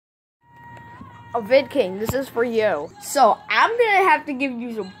Oh, Vid King, this is for you. So, I'm gonna have to give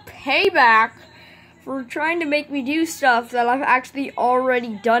you some payback for trying to make me do stuff that I've actually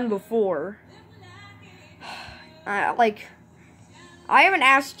already done before. I haven't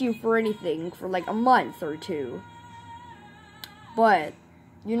asked you for anything for like a month or two. But,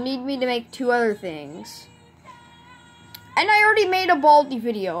 you need me to make 2 other things. And I already made a Baldi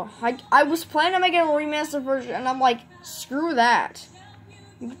video. I was planning on making a remastered version, and I'm like, screw that.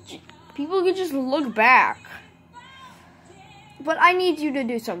 People can just look back. But I need you to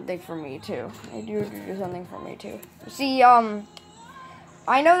do something for me, too. I need you to do something for me, too. See, I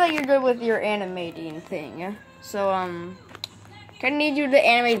know that you're good with your animating thing. So, I kinda need you to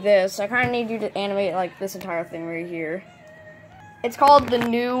animate this. I kinda need you to animate, like, this entire thing right here. It's called the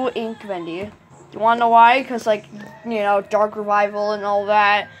new Ink Bendy. You wanna know why? Because, like, you know, Dark Revival and all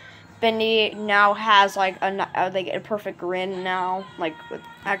that. Bendy now has, like, a perfect grin now. Like, with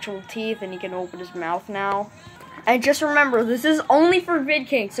actual teeth, and he can open his mouth now. And just remember, this is only for Vid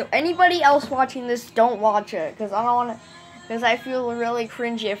King. So anybody else watching this, don't watch it. Because I don't want to... Because I feel really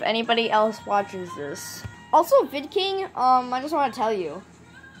cringy if anybody else watches this. Also, Vid King, I just want to tell you.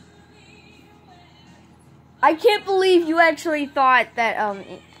 I can't believe you actually thought that,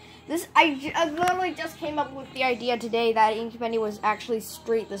 I literally just came up with the idea today that Ink Bendy was actually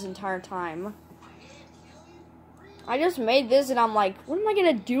straight this entire time. I just made this and I'm like, what am I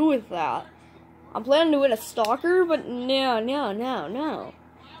gonna do with that? I'm planning to do it a stalker, but no.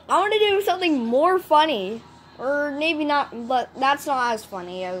 I want to do something more funny. Or maybe not, but that's not as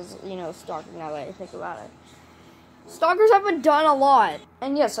funny as, you know, stalker now that I think about it. Stalkers have been done a lot.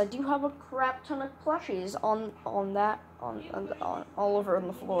 And yes, I do have a crap ton of plushies on all over on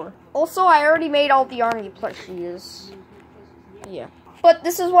the floor. Also, I already made all the army plushies. Yeah. But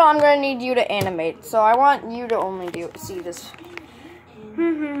this is what I'm gonna need you to animate. So I want you to only see this.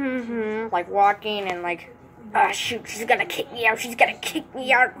 Like walking and like, ah, shoot, she's gonna kick me out. She's gonna kick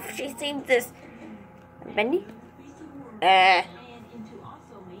me out if she sees this. Bendy? Hey?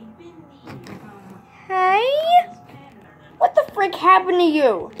 What the frick happened to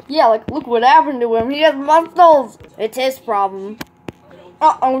you? Yeah, like, look what happened to him. He has muscles. It's his problem.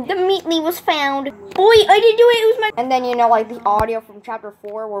 Uh-oh, the meatly was found. Boy, I didn't do it. It was my... And then, you know, like, the audio from chapter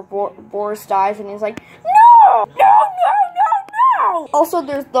 4 where Boris dies and he's like, no! Also,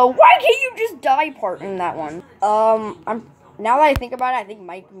 there's the why can't you just die part in that one. Now that I think about it, I think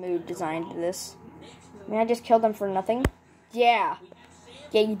Mike Mood designed this. I mean, I just killed him for nothing. Yeah.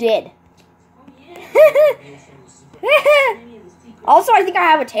 Yeah, you did. Also, I think I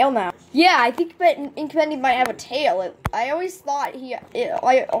have a tail now. Yeah, I think Ink Bendy might have a tail. I always thought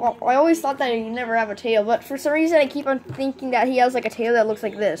I always thought that he'd never have a tail, but for some reason I keep on thinking that he has like a tail that looks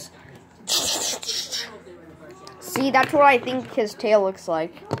like this. See, that's what I think his tail looks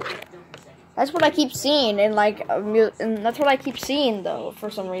like. That's what I keep seeing, and like, and that's what I keep seeing though.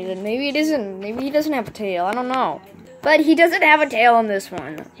 For some reason, maybe it isn't. Maybe he doesn't have a tail. I don't know. But he doesn't have a tail on this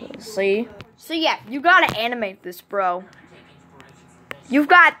one. See? So yeah, you gotta animate this, bro. You've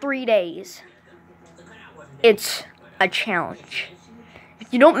got 3 days. It's a challenge.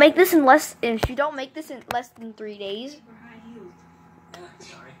 If you don't make this in less than 3 days,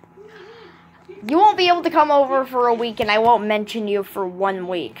 you won't be able to come over for a week, and I won't mention you for 1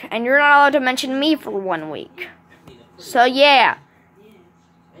 week. And you're not allowed to mention me for 1 week. So yeah.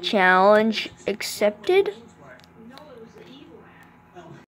 Challenge accepted.